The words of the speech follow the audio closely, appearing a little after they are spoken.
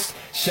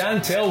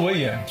Chantel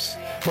Williams.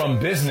 From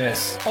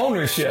business,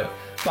 ownership,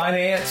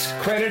 finance,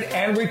 credit,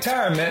 and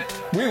retirement,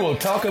 we will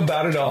talk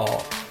about it all.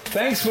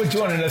 Thanks for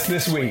joining us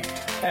this week.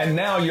 And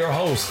now your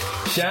host,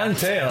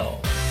 Chantel.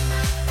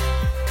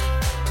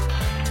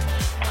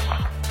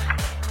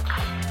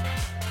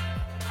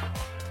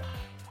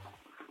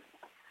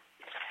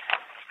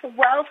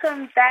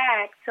 Welcome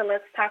back to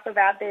Let's Talk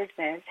About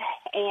Business.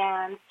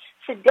 And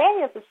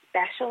today is a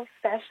special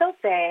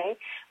day.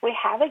 We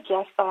have a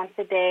guest on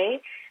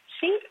today.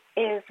 She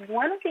is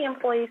one of the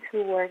employees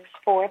who works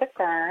for the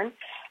firm.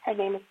 Her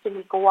name is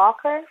Tamika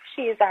Walker.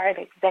 She is our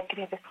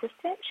executive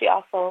assistant. She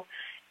also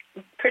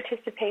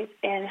participates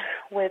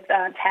with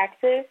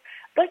taxes,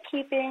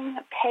 bookkeeping,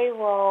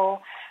 payroll,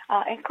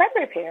 and credit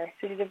repair.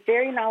 So she's a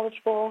very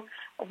knowledgeable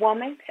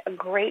woman, a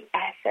great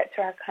asset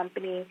to our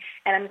company,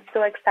 and I'm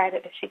so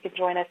excited that she could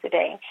join us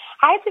today.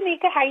 Hi,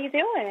 Tamika. How you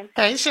doing?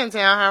 Hey,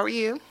 Chantel. How are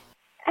you?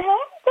 Hey,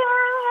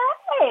 girl.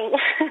 Hey.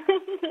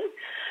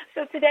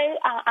 So today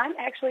I'm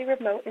actually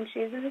remote, and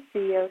she's in the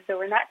studio, so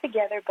we're not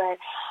together, but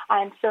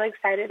I'm so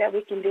excited that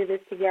we can do this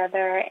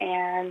together,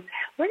 and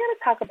we're going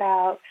to talk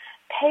about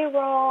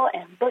payroll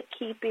and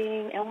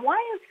bookkeeping and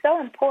why it's so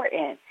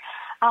important.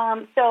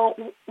 So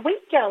we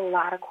get a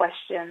lot of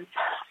questions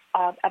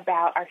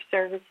about our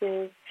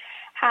services,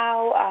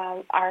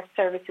 how our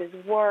services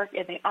work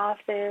in the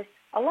office.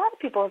 A lot of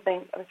people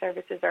think our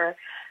services are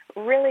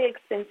really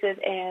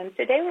expensive, and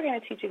today we're going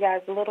to teach you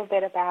guys a little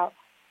bit about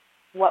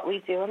what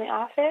we do in the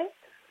office,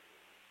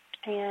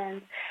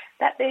 and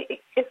that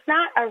it's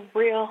not a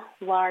real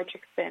large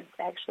expense,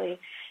 actually.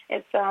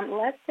 It's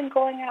less than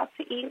going out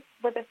to eat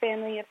with a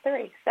family of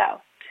three. So,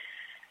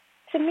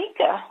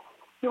 Tamika,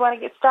 you want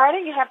to get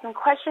started? You have some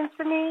questions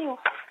for me?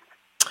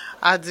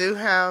 I do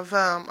have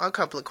a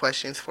couple of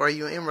questions for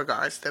you in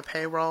regards to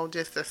payroll.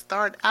 Just to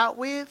start out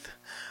with,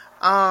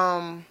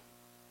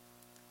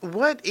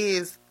 what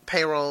is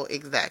payroll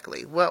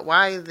exactly?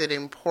 Why is it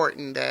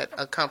important that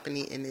a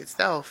company in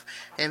itself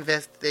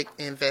invest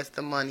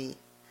the money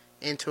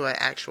into an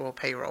actual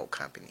payroll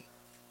company?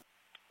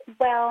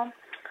 Well,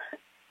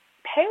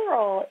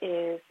 payroll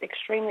is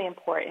extremely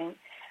important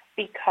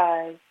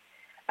because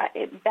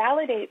it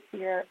validates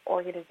your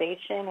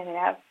organization, and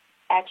it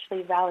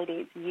actually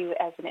validates you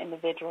as an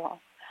individual.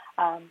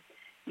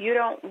 You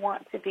don't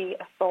want to be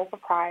a sole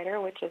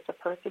proprietor, which is a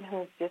person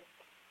who's just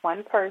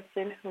one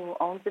person who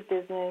owns a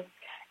business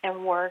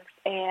and works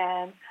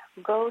and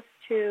goes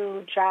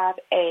to job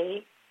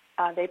A.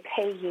 They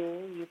pay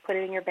you, you put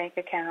it in your bank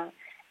account,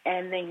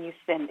 and then you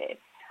spend it.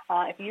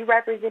 If you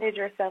represented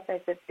yourself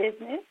as a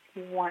business,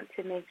 you want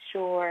to make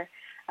sure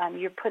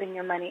you're putting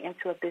your money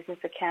into a business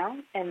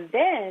account, and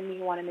then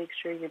you want to make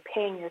sure you're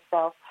paying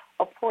yourself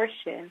a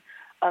portion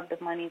of the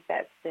money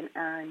that's been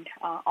earned.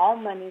 All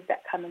monies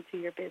that come into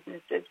your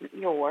business is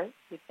yours.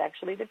 It's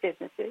actually the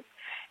business's.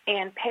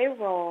 And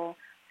payroll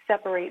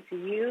separates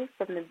you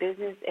from the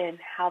business and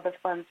how the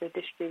funds are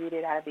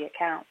distributed out of the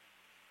account.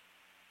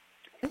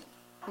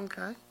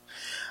 Okay.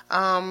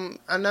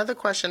 Another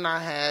question I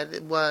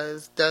had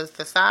was, does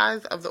the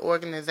size of the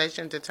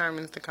organization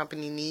determine the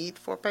company need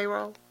for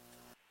payroll?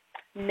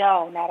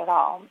 No, not at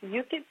all.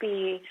 You could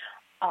be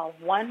a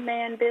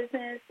one-man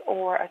business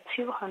or a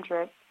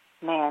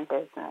 200-man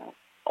business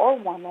or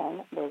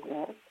woman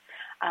business,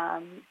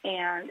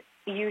 and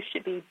you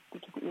should be,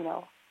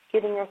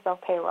 giving yourself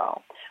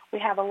payroll. We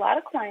have a lot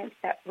of clients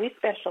that we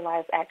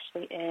specialize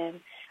actually in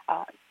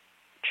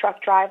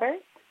truck drivers,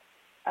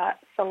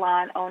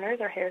 salon owners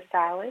or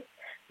hairstylists,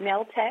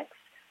 nail techs,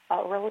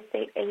 real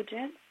estate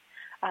agents,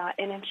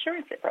 and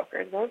insurance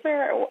brokers. Those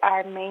are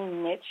our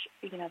main niche,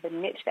 the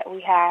niche that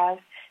we have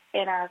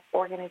in our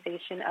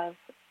organization of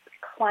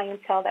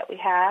clientele that we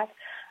have.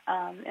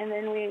 And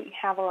then we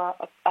have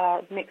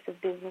a mix of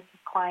business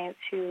clients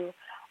who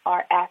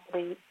are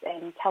athletes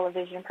and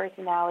television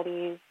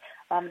personalities,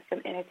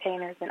 some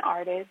entertainers and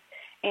artists.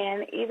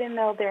 And even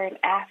though they're an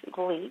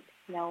athlete,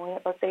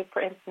 let's say,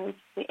 for instance,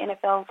 the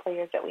NFL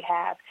players that we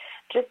have,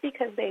 just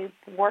because they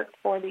work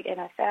for the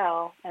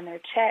NFL and their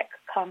check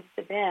comes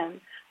to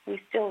them, we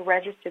still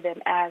register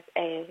them as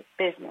a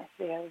business.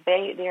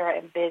 They're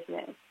a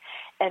business.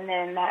 And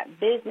then that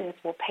business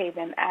will pay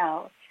them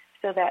out.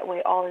 So that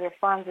way all of their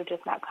funds are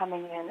just not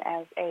coming in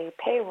as a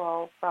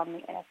payroll from the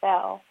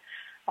NFL.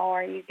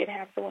 Or you can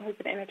have someone who's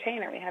an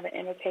entertainer. We have an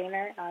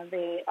entertainer.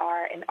 They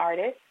are an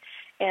artist,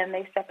 and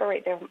they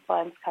separate their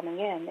funds coming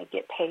in. They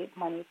get paid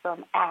money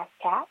from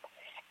ASCAP,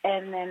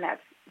 and then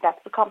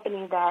that's the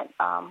company that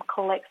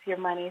collects your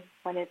money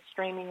when it's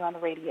streaming on the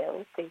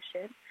radio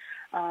station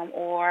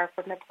or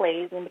from the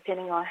plays, and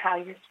depending on how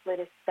your split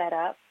is set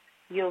up,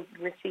 you'll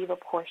receive a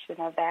portion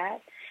of that.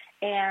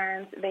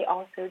 And they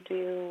also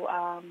do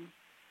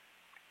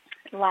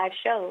live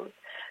shows.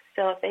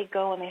 So if they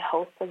go and they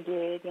host a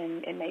gig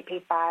and they pay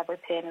 $5,000 or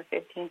 $10,000 or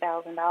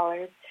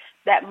 $15,000,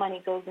 that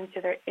money goes into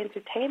their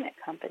entertainment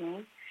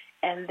company,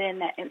 and then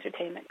that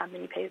entertainment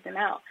company pays them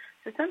out.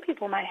 So some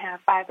people might have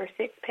 5 or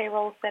 6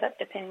 payrolls set up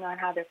depending on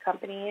how their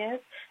company is,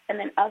 and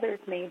then others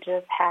may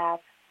just have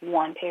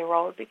one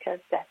payroll because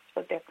that's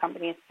what their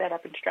company is set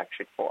up and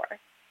structured for.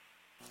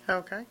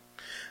 Okay.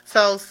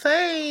 So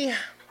say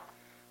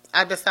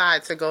I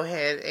decide to go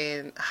ahead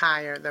and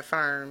hire the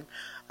firm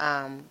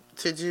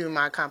to do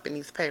my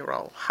company's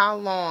payroll. How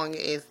long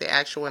is the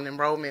actual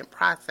enrollment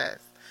process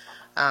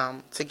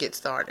to get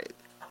started?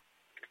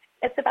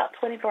 It's about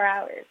 24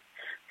 hours.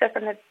 So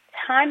from the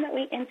time that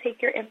we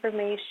intake your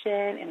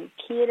information and we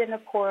key it in the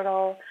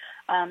portal,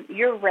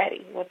 you're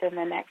ready within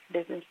the next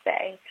business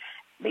day.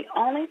 The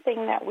only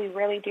thing that we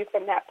really do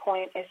from that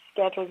point is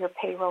schedule your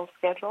payroll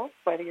schedule,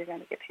 whether you're going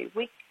to get paid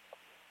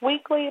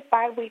weekly,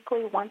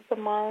 bi-weekly, once a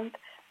month.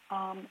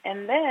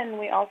 And then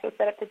we also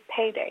set up the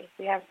payday.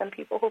 We have some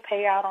people who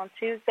pay out on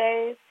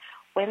Tuesdays,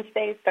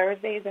 Wednesdays,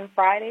 Thursdays, and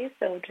Fridays.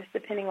 So just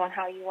depending on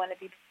how you want to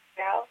be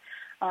paid out.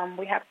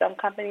 We have some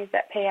companies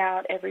that pay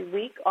out every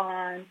week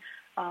on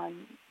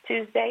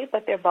Tuesday,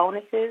 but their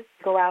bonuses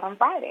go out on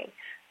Friday.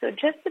 So it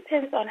just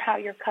depends on how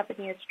your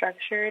company is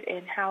structured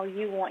and how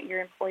you want your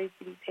employees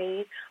to be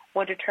paid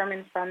will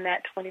determine from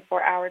that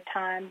 24-hour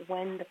time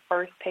when the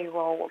first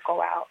payroll will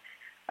go out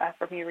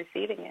from you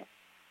receiving it.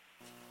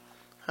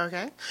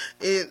 Okay.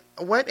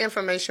 What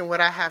information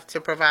would I have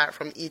to provide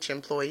from each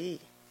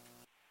employee?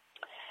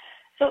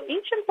 So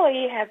each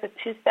employee has a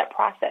two-step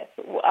process.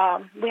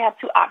 We have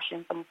two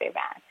options, let me say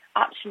that.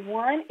 Option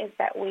one is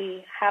that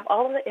we have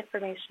all of the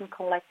information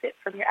collected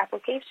from your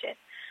application.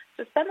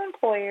 So some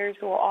employers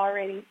will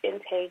already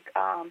intake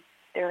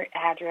their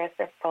address,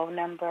 their phone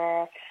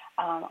number,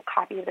 a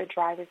copy of their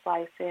driver's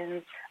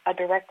license, a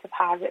direct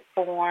deposit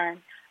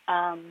form.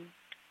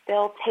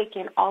 They'll take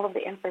in all of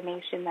the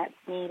information that's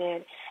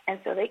needed, and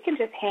so they can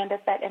just hand us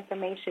that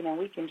information and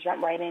we can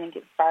jump right in and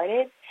get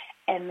started.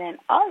 And then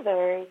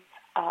others,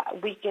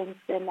 we can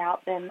send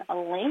out them a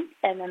link,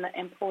 and then the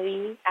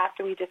employee,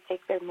 after we just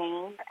take their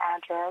name, their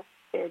address,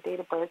 their date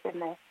of birth,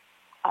 and their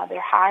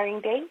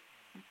hiring date,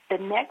 the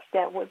next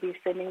step would be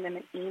sending them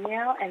an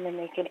email, and then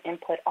they can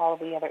input all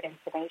the other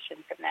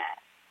information from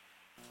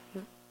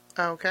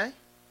that. Okay.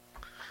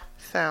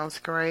 Sounds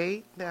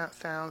great. That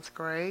sounds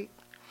great.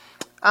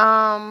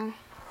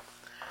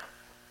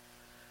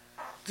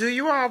 Do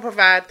you all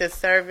provide the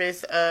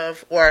service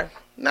of, or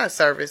not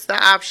service,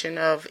 the option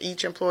of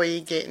each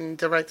employee getting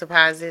direct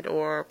deposit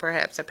or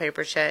perhaps a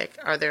paper check?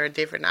 Are there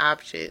different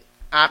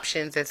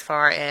options as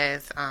far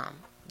as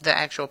the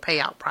actual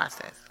payout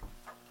process?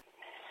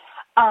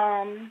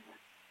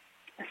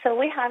 So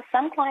we have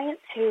some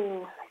clients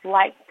who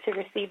like to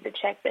receive the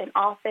checks in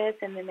office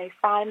and then they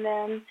sign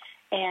them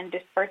and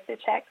disperse the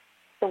checks.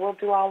 So we'll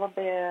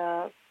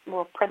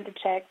print the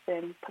checks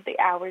and put the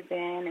hours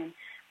in, and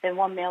then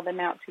we'll mail them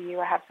out to you.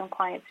 I have some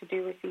clients who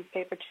do receive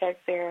paper checks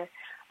there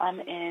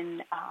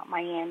in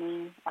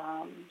Miami,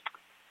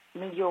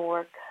 New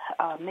York,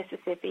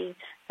 Mississippi.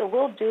 So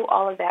we'll do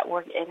all of that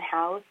work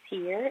in-house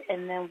here,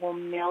 and then we'll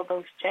mail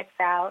those checks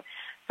out.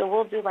 So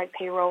we'll do like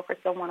payroll for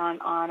someone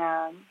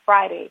on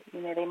Friday.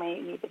 They may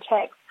need the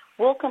checks.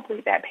 We'll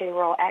complete that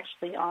payroll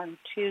actually on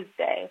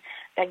Tuesday.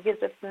 That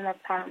gives us enough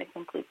time to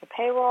complete the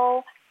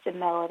payroll, to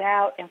mail it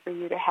out, and for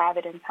you to have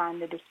it in time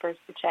to disperse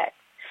the checks.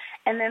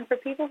 And then for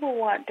people who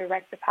want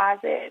direct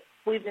deposit,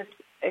 we just,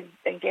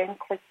 again,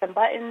 click some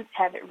buttons,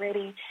 have it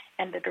ready,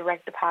 and the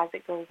direct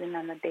deposit goes in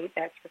on the date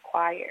that's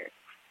required.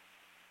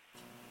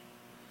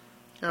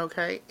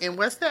 Okay. And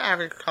what's the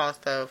average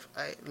cost of,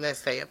 let's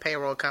say, a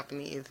payroll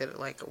company? Is it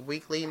like a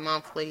weekly,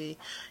 monthly,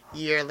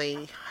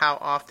 yearly? How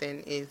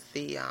often is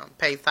the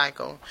pay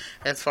cycle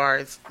as far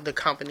as the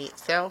company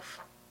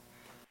itself?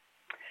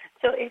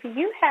 So if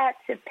you had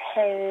to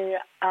pay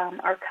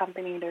our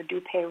company to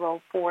do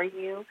payroll for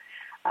you,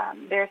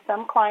 there are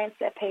some clients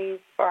that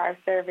pay for our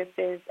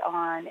services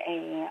on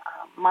a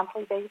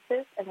monthly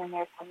basis, and then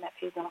there's some that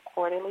pays on a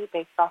quarterly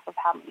based off of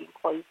how many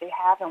employees they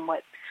have and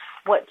what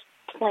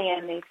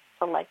plan they've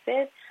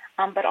selected.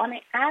 But on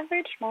the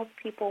average, most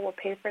people will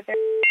pay for their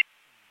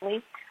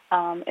monthly.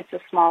 It's a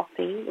small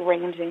fee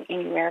ranging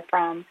anywhere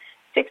from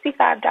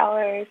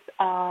 $65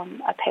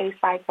 a pay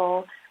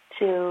cycle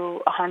to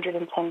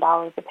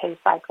 $110 a pay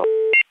cycle,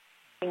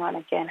 depending on,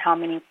 again, how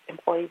many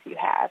employees you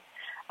have.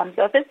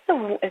 So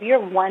if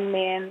you're a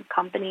one-man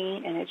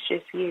company and it's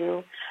just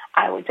you,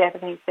 I would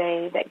definitely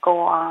say that go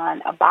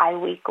on a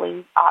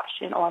bi-weekly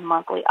option or a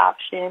monthly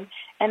option,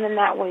 and then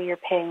that way you're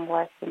paying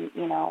less than,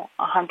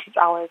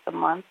 $100 a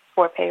month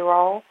for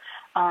payroll.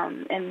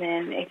 And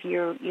then if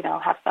you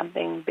have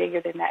something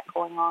bigger than that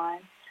going on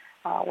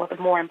with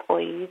more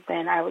employees,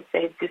 then I would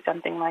say do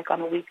something like on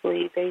a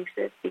weekly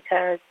basis,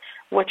 because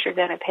what you're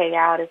going to pay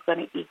out is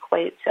going to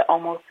equate to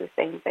almost the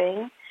same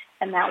thing.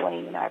 And that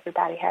way,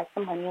 everybody has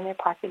some money in their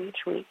pocket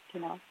each week,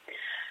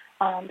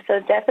 So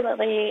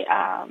definitely,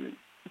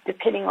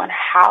 depending on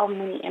how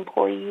many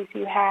employees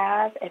you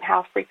have and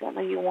how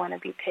frequently you want to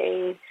be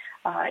paid,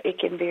 it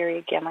can vary,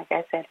 again, like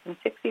I said, from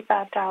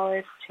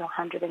 $65 to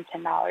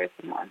 $110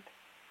 a month.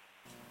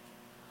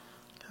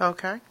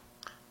 Okay.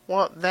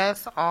 Well,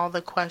 that's all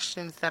the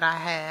questions that I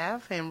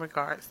have in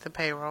regards to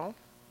payroll.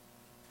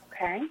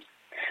 Okay.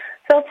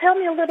 So tell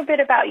me a little bit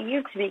about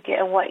you,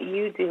 Tamika, and what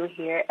you do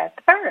here at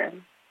the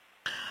firm.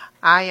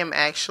 I am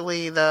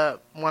actually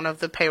one of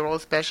the payroll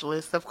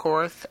specialists, of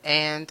course,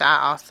 and I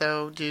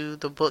also do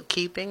the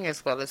bookkeeping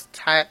as well as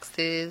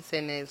taxes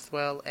and as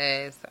well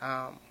as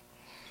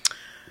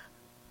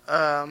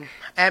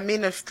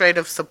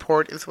administrative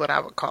support is what I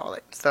would call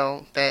it.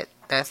 So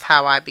that's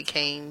how I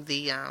became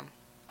the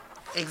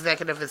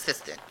executive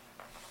assistant.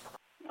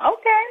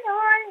 Okay, all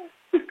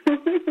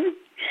right.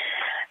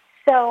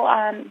 So,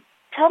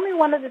 tell me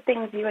one of the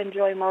things you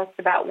enjoy most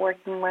about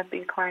working with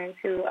these clients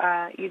who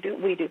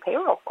we do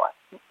payroll for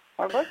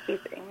or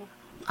bookkeeping.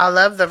 I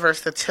love the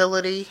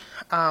versatility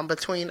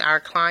between our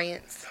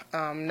clients.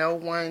 No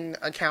one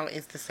account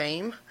is the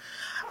same.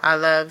 I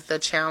love the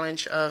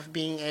challenge of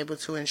being able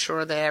to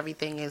ensure that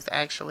everything is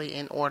actually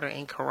in order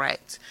and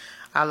correct.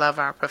 I love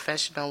our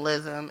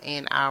professionalism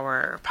and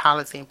our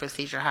policy and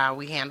procedure, how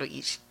we handle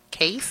each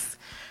case.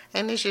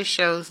 And it just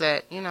shows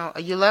that,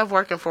 you love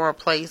working for a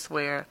place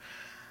where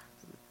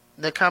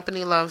the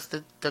company loves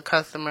the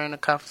customer and the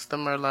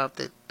customer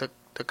loves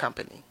the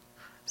company.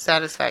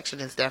 Satisfaction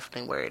is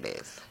definitely where it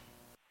is.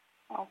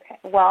 Okay.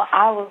 Well,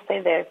 I will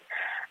say this.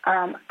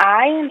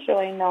 I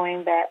enjoy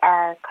knowing that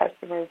our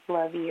customers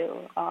love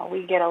you.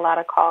 We get a lot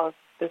of calls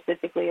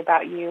specifically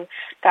about you.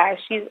 Guys,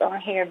 she's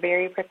on here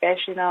very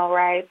professional,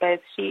 right?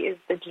 But she is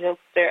the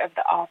jokester of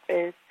the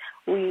office.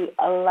 We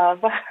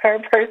love her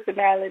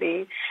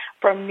personality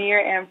from near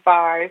and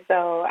far.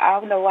 So I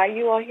don't know why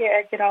you on here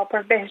acting all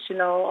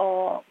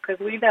professional, because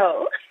we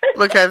know.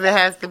 Because it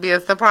has to be a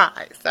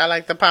surprise. I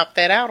like to pop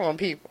that out on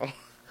people.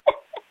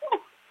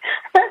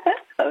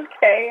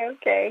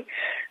 Okay.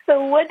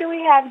 So what do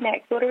we have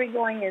next? What are we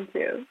going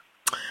into?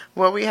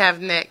 What we have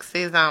next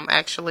is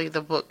actually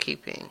the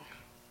bookkeeping.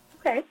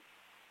 Okay.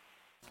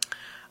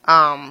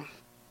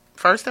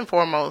 First and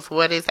foremost,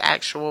 what is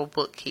actual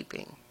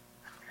bookkeeping?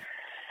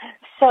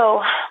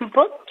 So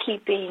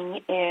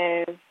bookkeeping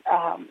is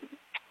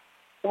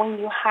when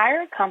you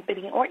hire a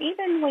company, or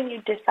even when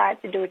you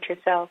decide to do it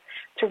yourself,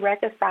 to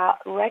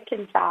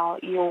reconcile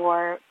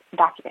your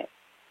documents.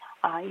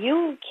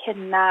 You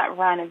cannot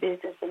run a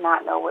business and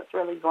not know what's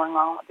really going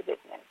on with the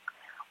business,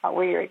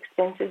 where your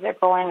expenses are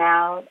going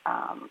out,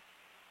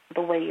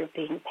 the way you're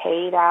being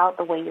paid out,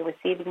 the way you're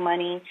receiving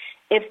money,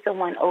 if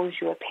someone owes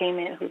you a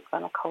payment, who's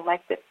going to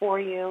collect it for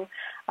you.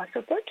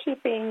 So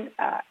bookkeeping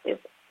is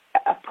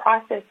a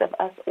process of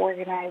us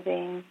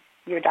organizing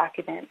your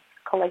documents,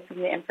 collecting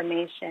the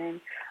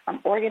information,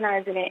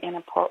 organizing it in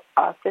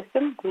a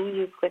system. We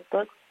use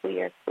QuickBooks.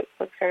 We are a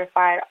QuickBooks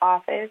certified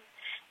office.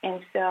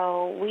 And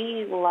so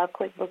we love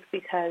QuickBooks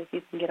because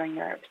you can get on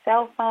your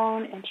cell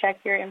phone and check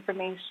your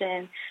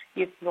information.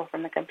 You can go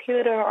from a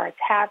computer or a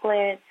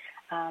tablet.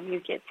 You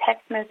get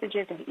text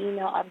messages and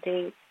email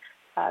updates.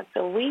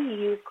 So we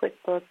use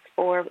QuickBooks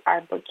for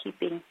our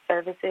bookkeeping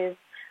services.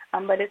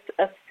 But it's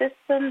a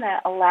system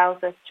that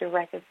allows us to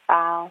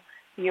reconcile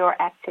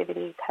your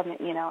activity,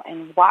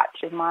 and watch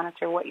and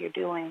monitor what you're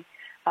doing.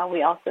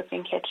 We also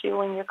can catch you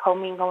when you're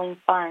commingling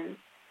funds.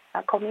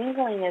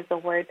 Commingling is a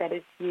word that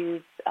is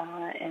used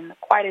in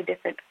quite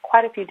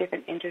a few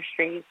different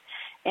industries,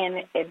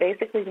 and it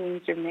basically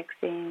means you're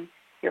mixing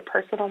your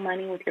personal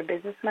money with your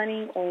business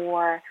money,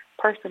 or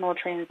personal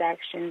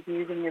transactions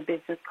using your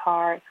business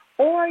card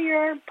or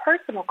your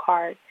personal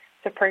card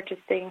to purchase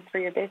things for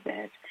your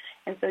business.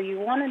 And so you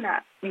want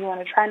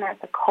to try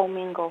not to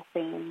commingle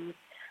things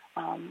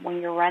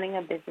when you're running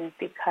a business,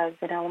 because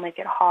then it will make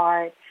it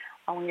hard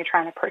when you're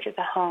trying to purchase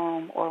a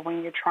home or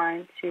when you're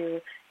trying to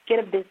get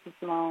a business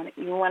loan.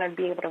 You want to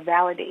be able to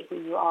validate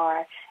who you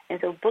are. And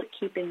so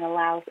bookkeeping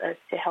allows us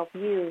to help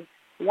you,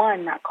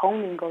 one, not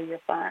commingle your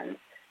funds,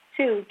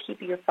 two,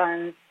 keep your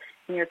funds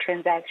and your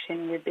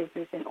transaction, your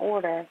business in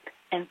order,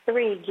 and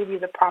three, give you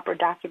the proper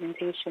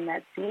documentation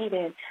that's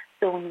needed.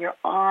 So when you're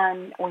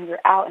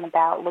out and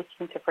about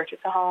looking to purchase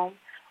a home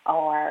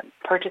or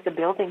purchase a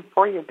building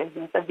for your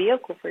business, a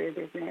vehicle for your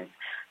business,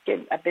 get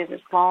a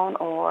business loan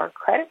or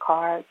credit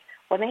cards,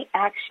 when they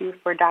ask you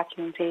for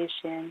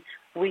documentation,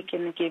 we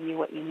can give you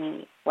what you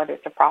need, whether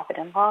it's a profit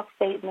and loss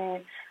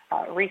statement,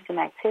 recent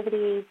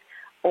activities,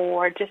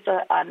 or just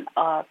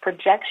a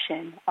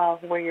projection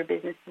of where your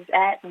business is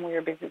at and where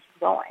your business is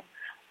going.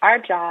 Our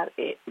job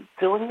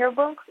doing your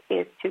books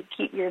is to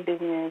keep your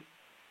business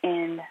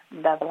in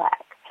the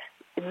black.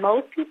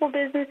 Most people's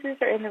businesses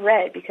are in the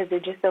red because they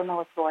just don't know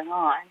what's going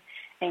on.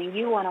 And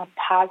you want a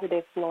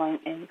positive flowing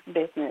in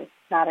business,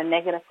 not a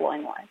negative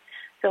flowing one.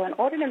 So in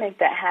order to make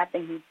that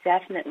happen,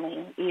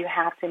 you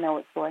have to know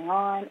what's going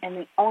on. And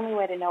the only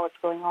way to know what's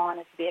going on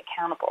is to be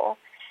accountable.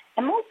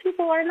 And most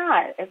people are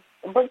not.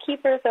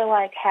 Bookkeepers are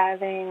like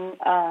having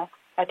a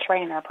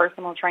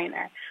personal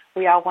trainer.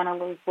 We all want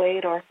to lose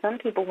weight, or some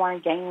people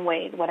want to gain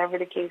weight, whatever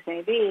the case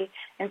may be.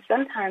 And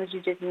sometimes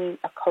you just need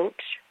a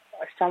coach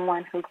or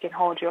someone who can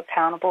hold you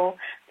accountable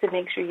to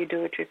make sure you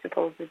do what you're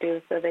supposed to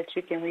do so that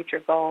you can reach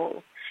your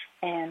goals.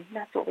 And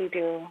that's what we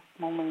do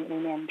when we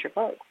manage your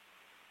books.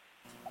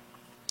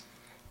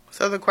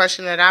 So the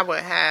question that I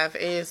would have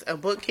is a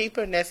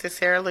bookkeeper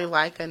necessarily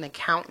like an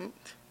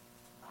accountant?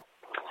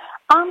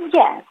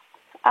 Yes.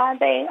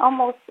 They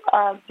almost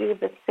do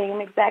the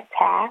same exact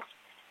task.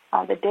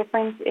 The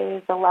difference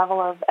is the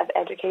level of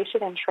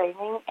education and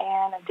training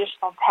and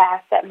additional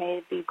tasks that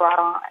may be brought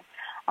on.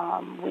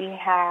 We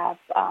have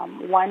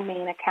one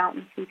main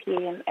accountant,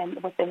 CPA, and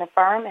within the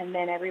firm, and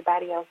then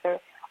everybody else are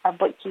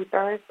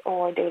bookkeepers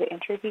or data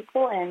entry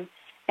people.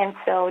 And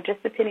so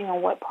just depending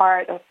on what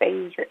part or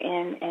phase you're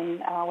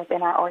in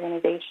within our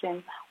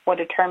organization will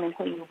determine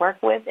who you work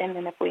with, and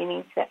then if we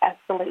need to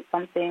escalate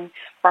something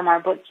from our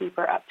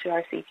bookkeeper up to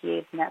our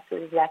CPAs, and that's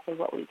exactly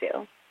what we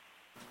do.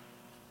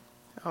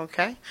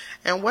 Okay.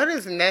 And what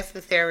is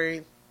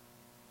necessary?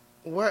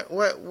 What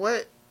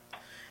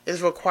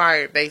is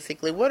required,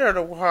 basically? What are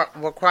the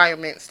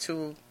requirements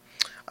to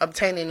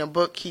obtaining a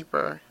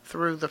bookkeeper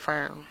through the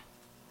firm?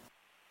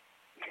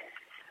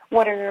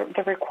 What are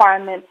the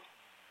requirements?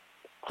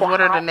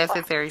 What are the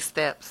necessary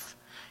steps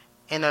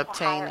in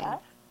obtaining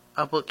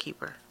a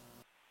bookkeeper?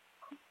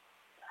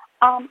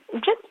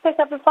 Just pick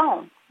up the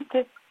phone.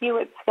 Just you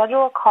would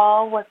schedule a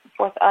call with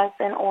us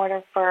in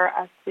order for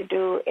us to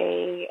do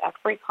a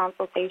free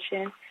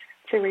consultation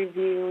to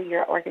review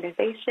your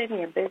organization,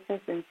 your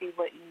business, and see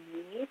what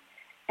you need.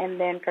 And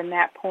then from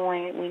that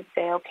point, we'd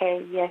say,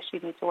 okay, yes, you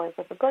need to work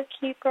with a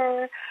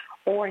bookkeeper,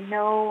 or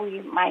no,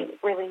 you might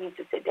really need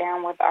to sit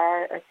down with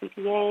our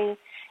CPA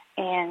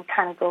and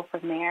kind of go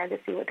from there to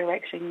see what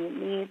direction you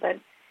need. But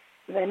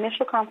the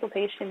initial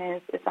consultation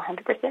is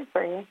 100%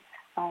 free,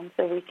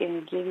 so we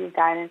can give you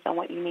guidance on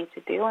what you need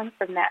to do. And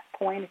from that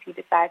point, if you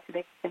decide to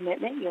make a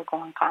commitment, you'll go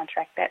on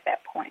contract at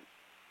that point.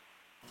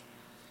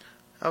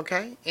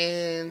 Okay,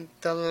 and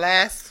the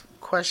last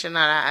question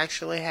that I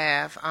actually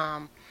have,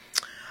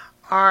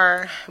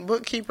 are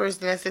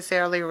bookkeepers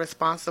necessarily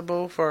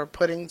responsible for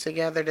putting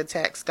together the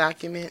tax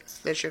documents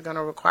that you're going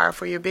to require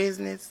for your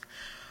business?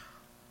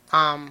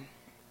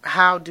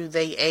 How do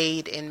they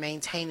aid in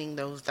maintaining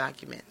those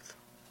documents?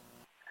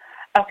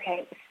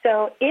 Okay,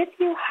 so if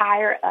you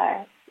hire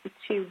us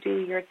to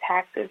do your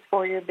taxes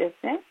for your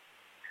business,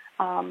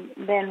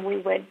 then we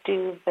would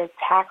do the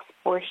tax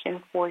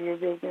portion for your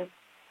business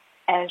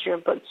as your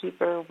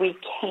bookkeeper. We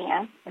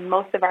can, and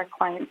most of our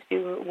clients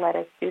do let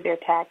us do their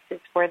taxes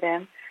for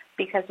them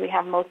because we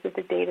have most of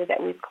the data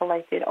that we've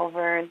collected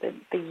over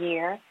the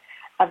year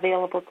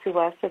available to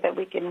us so that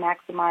we can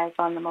maximize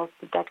on the most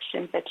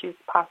deductions that you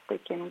possibly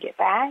can get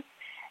back.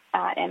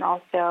 And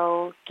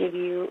also give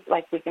you,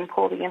 like, we can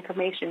pull the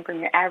information from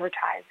your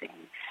advertising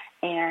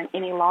and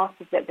any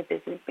losses that the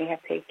business may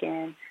have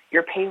taken,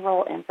 your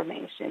payroll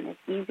information. It's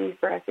easy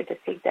for us to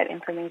just take that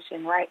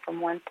information right from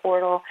one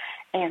portal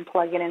and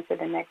plug it into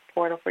the next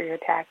portal for your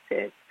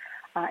taxes.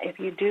 If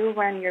you do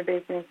run your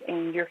business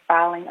and you're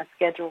filing a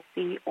Schedule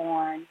C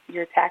on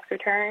your tax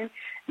return,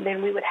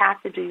 then we would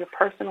have to do your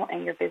personal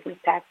and your business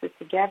taxes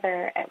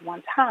together at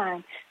one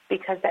time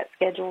because that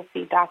Schedule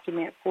C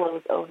document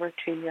flows over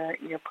to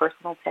your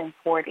personal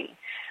 1040.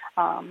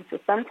 So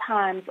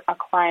sometimes a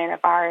client of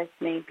ours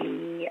may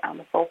be a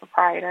sole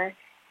proprietor,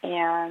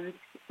 and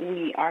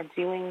we are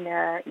doing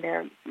their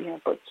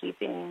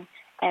bookkeeping,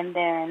 and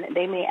then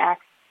they may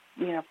ask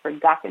for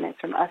documents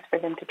from us for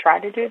them to try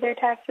to do their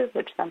taxes,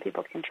 which some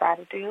people can try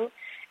to do,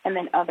 and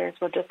then others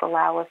will just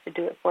allow us to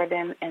do it for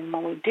them. And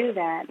when we do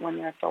that, when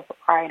they're a sole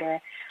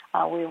proprietor,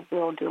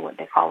 we'll do what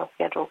they call a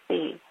Schedule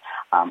C.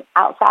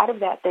 Outside of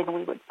that, then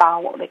we would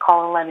file what they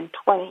call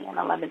 1120, and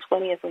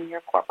 1120 is when you're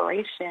a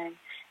corporation,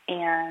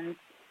 and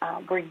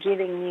we're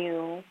giving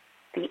you,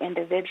 the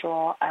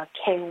individual, a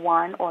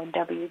K-1 or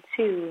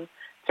W-2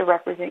 to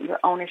represent your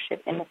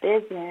ownership in the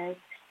business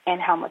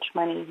and how much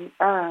money you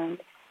earned,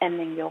 and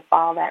then you'll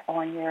file that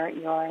on your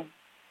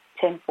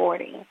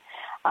 1040.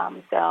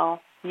 So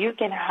you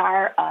can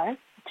hire us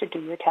to do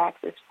your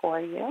taxes for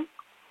you,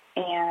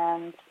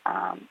 and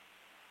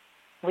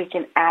we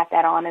can add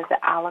that on as an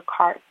a la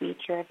carte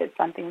feature if it's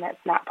something that's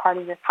not part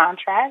of your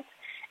contract.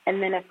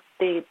 And then if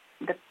the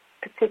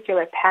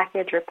particular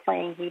package or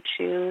plan you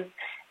choose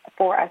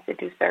for us to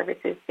do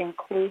services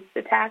includes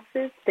the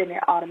taxes, then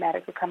it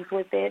automatically comes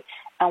with it,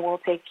 and we'll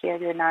take care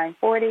of your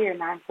 940 or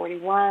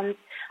 941s.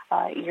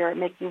 You're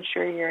making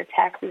sure your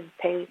taxes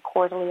paid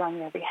quarterly on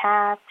your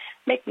behalf,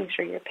 making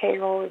sure your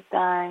payroll is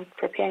done,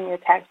 preparing your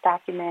tax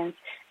documents,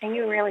 and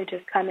you really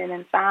just come in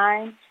and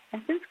sign.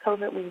 And since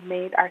COVID, we've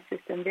made our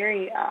system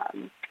very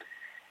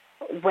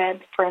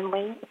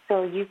web-friendly,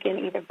 so you can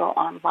either go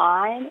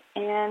online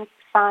and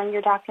sign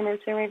your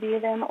documents and review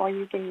them, or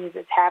you can use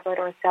a tablet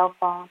or a cell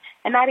phone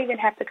and not even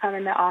have to come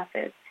in the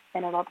office,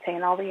 and it'll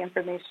obtain all the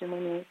information we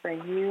need for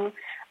you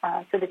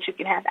so that you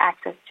can have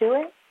access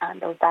to it.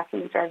 Those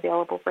documents are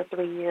available for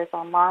 3 years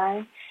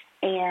online,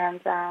 and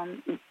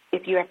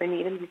if you ever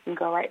need them, you can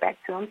go right back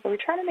to them. So we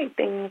try to make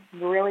things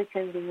really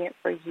convenient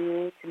for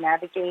you to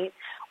navigate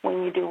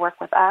when you do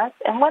work with us.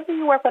 And whether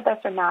you work with us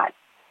or not,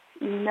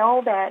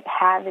 know that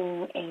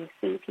having a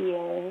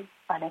CPA,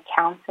 an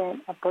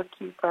accountant, a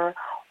bookkeeper,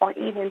 or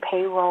even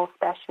payroll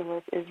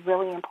specialist is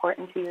really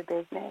important to your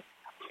business.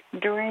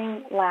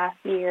 During last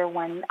year,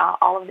 when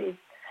all of these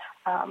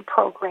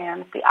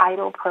programs, the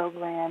EIDL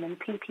program and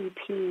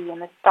PPP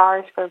and the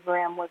STARS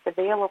program was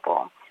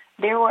available,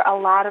 there were a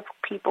lot of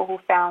people who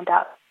found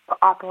out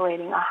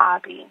operating a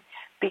hobby.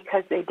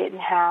 because they didn't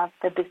have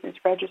the business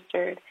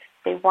registered.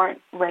 They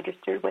weren't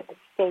registered with the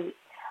state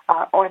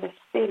or the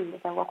city,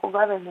 the local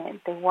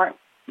government. They weren't,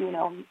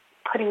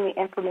 putting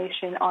the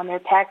information on their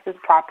taxes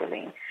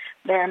properly.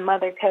 Their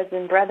mother,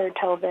 cousin, brother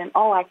told them,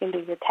 oh, I can do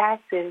your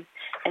taxes,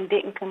 and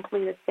didn't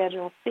complete a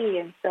Schedule C.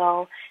 And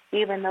so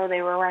even though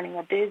they were running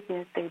a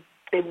business,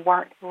 they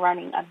weren't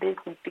running a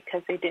business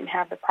because they didn't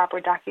have the proper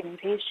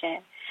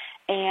documentation.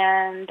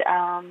 And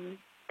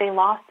they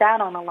lost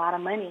out on a lot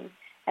of money.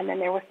 And then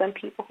there were some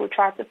people who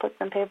tried to put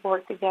some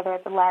paperwork together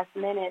at the last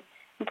minute.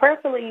 And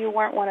personally, you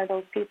weren't one of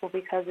those people,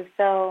 because if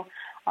so,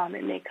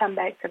 it may come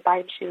back to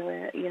bite you,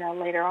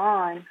 later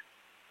on.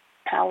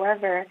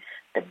 However,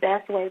 the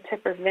best way to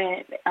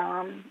prevent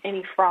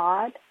any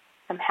fraud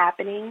from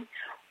happening,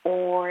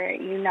 or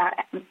you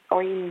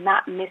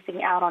not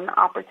missing out on the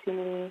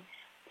opportunity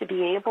to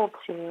be able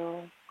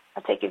to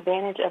take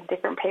advantage of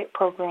different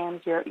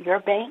programs your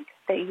bank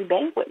that you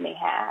bank with may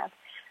have,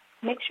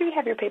 make sure you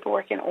have your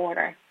paperwork in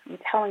order. I'm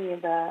telling you,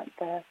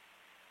 the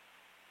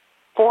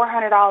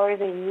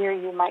 $400 a year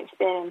you might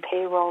spend in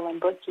payroll and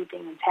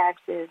bookkeeping and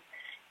taxes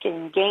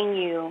can gain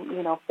you,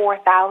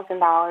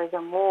 $4,000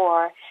 or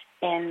more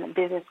in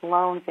business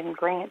loans and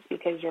grants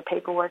because your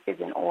paperwork is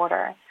in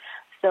order.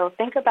 So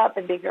think about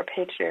the bigger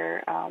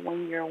picture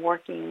when you're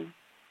working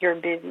your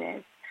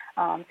business.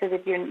 Because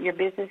if your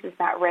business is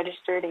not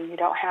registered and you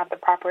don't have the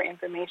proper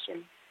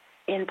information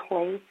in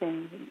place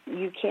and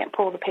you can't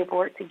pull the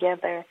paperwork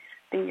together,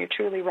 then you're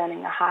truly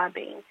running a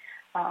hobby.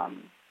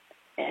 And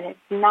it's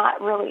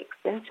not really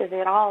expensive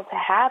at all to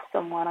have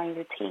someone on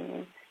your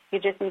team. You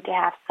just need to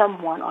have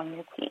someone on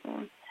your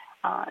team.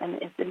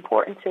 And it's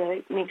important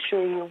to make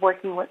sure you're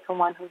working with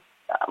someone who's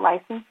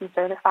licensed and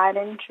certified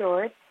and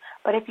insured.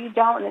 But if you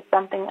don't, and it's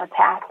a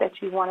task that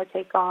you want to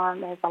take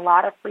on, there's a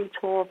lot of free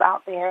tools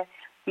out there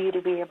for you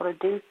to be able to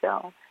do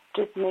so.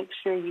 Just make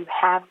sure you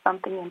have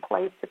something in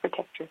place to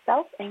protect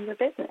yourself and your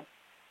business.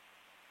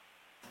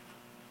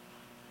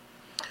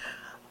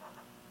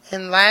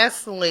 And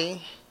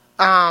lastly,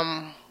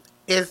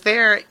 is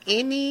there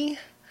any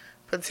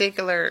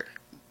particular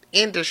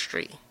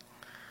industry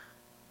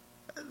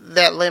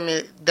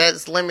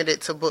that's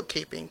limited to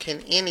bookkeeping?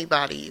 Can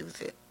anybody use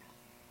it?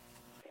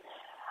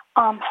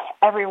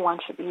 Everyone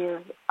should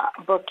use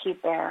a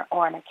bookkeeper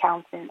or an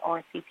accountant or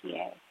a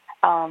CPA.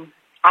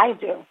 I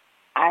do.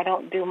 I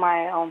don't do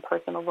my own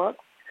personal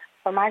books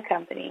for my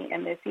company.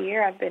 And this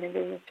year, I've been in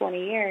business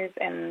 20 years,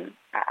 and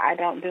I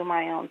don't do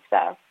my own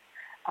stuff.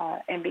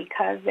 And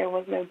because there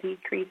was no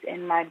decrease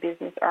in my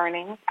business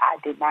earnings, I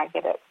did not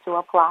get to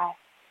apply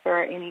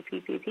for any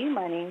PPP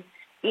money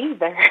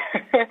either,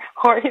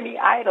 or any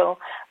EIDL.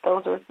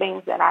 Those were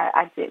things that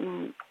I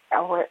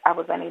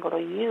was unable to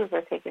use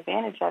or take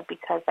advantage of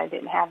because I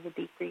didn't have the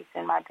decrease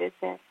in my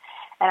business,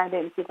 and I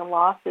didn't see the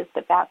losses.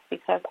 But that's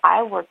because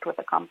I worked with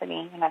a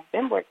company, and I've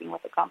been working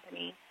with a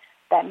company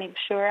that makes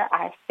sure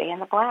I stay in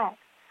the black.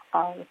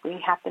 If we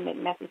have to make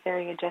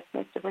necessary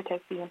adjustments to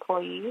protect the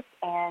employees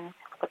and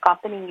the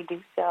company, we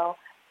do so,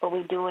 but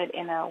we do it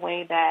in a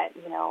way that,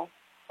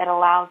 it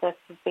allows us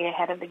to stay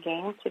ahead of the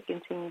game to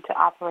continue to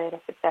operate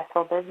a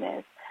successful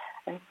business.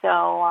 And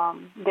so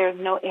there's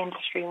no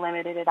industry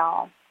limited at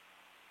all.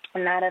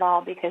 Not at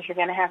all, because you're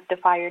going to have to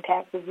file your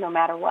taxes no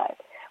matter what,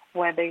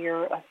 whether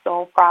you're a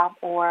sole prop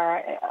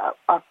or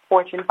a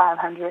Fortune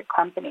 500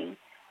 company.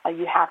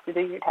 You have to do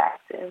your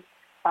taxes.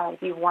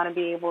 If you want to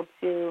be able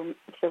to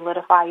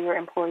solidify your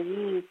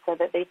employees so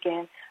that they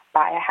can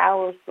buy a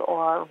house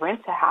or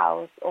rent a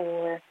house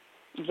or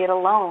get a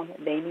loan,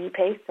 they need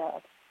pay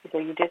stubs. So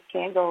you just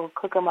can't go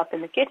cook them up in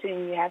the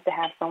kitchen. You have to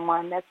have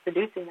someone that's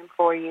producing them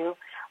for you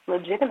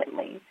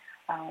legitimately.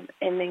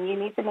 And then you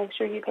need to make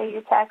sure you pay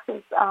your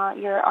taxes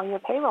on your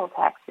payroll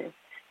taxes.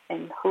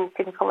 And who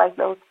can collect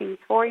those fees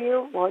for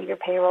you? Well, your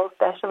payroll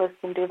specialist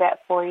can do that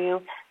for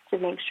you to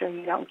make sure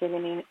you don't get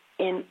in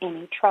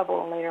any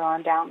trouble later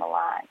on down the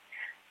line.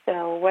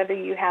 So whether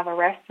you have a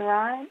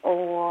restaurant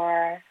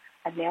or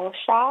a nail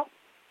shop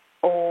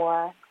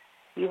or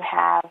you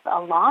have a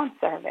lawn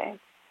service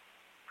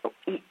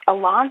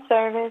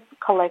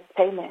collects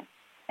payments,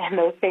 and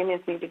those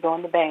payments need to go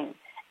in the bank,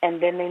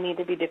 and then they need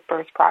to be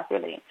dispersed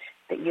properly.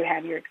 That you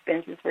have your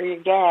expenses for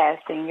your gas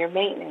and your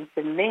maintenance,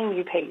 and then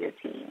you pay your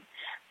team.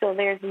 So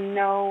there's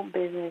no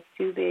business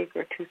too big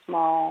or too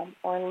small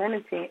or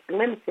limited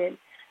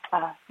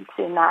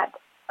to not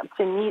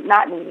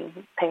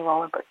needing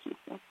payroll or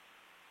bookkeeping.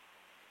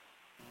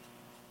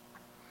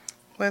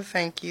 Well,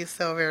 thank you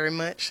so very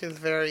much. It's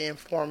very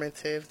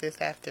informative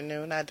this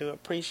afternoon. I do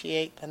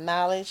appreciate the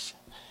knowledge,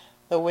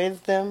 the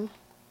wisdom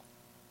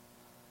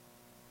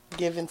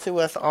given to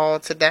us all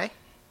today.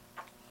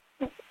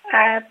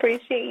 I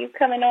appreciate you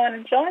coming on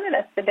and joining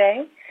us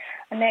today.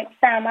 Next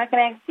time I can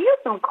ask you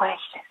some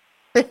questions.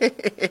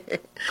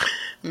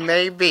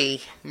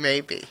 Maybe.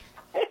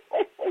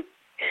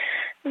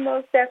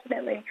 Most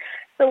definitely.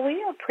 So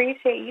we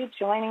appreciate you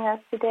joining us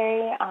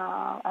today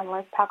on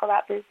Let's Talk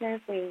About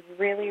Business. We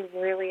really,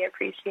 really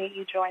appreciate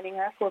you joining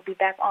us. We'll be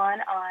back on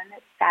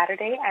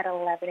Saturday at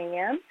 11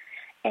 a.m.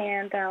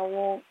 And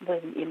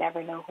you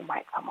never know who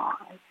might come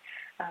on.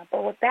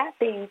 But with that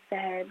being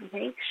said,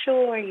 make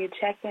sure you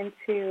check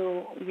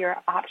into your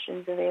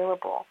options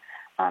available.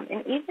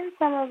 And even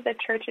some of the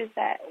churches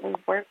that we've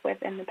worked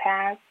with in the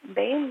past,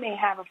 they may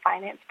have a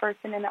finance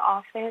person in the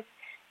office.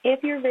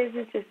 If your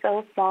business is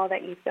so small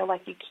that you feel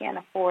like you can't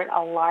afford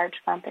a large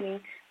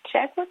company,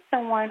 check with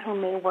someone who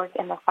may work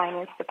in the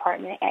finance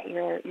department at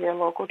your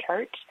local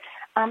church,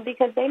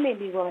 because they may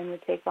be willing to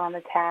take on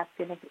the task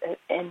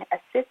in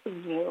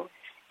assisting you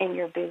in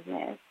your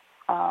business.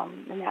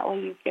 And that way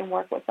you can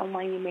work with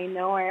someone you may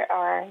know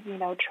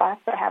or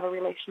trust or have a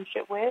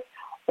relationship with,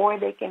 or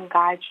they can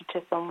guide you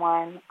to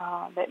someone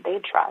that they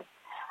trust.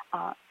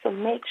 So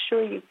make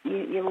sure you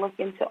look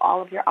into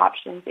all of your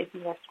options if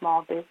you're a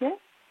small business,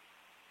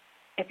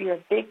 if you're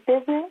a big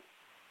business,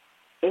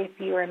 if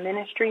you're a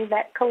ministry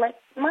that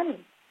collects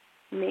money.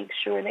 Make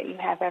sure that you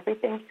have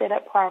everything set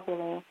up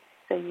properly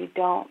so you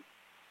don't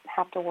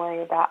have to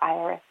worry about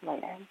IRS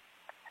later.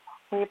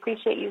 We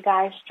appreciate you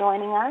guys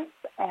joining us,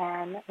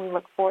 and we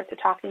look forward to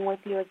talking with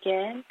you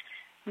again.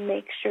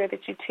 Make sure that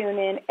you tune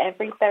in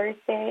every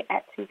Thursday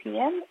at 2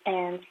 p.m.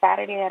 and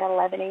Saturday at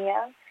 11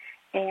 a.m.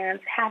 And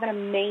have an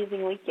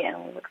amazing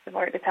weekend. We look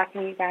forward to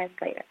talking to you guys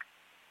later.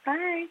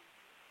 Bye.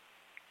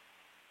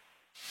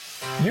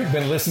 You've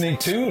been listening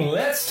to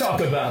Let's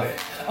Talk About It,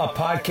 a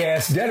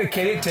podcast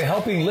dedicated to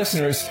helping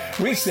listeners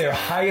reach their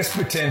highest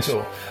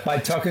potential by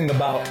talking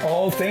about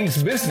all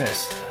things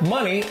business,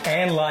 money,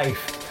 and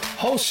life.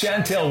 Host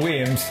Chantel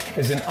Williams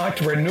is an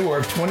entrepreneur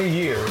of 20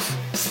 years,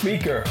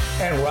 speaker,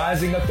 and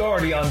rising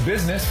authority on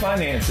business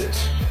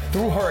finances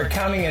through her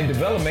accounting and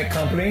development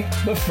company,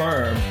 The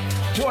Firm.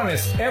 Join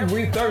us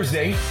every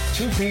Thursday,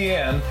 2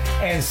 p.m.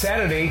 and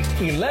Saturday,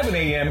 11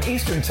 a.m.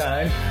 Eastern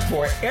Time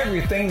for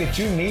everything that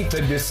you need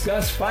to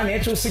discuss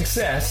financial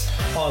success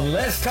on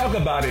Let's Talk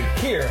About It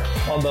here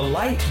on The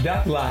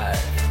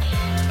Light.Live.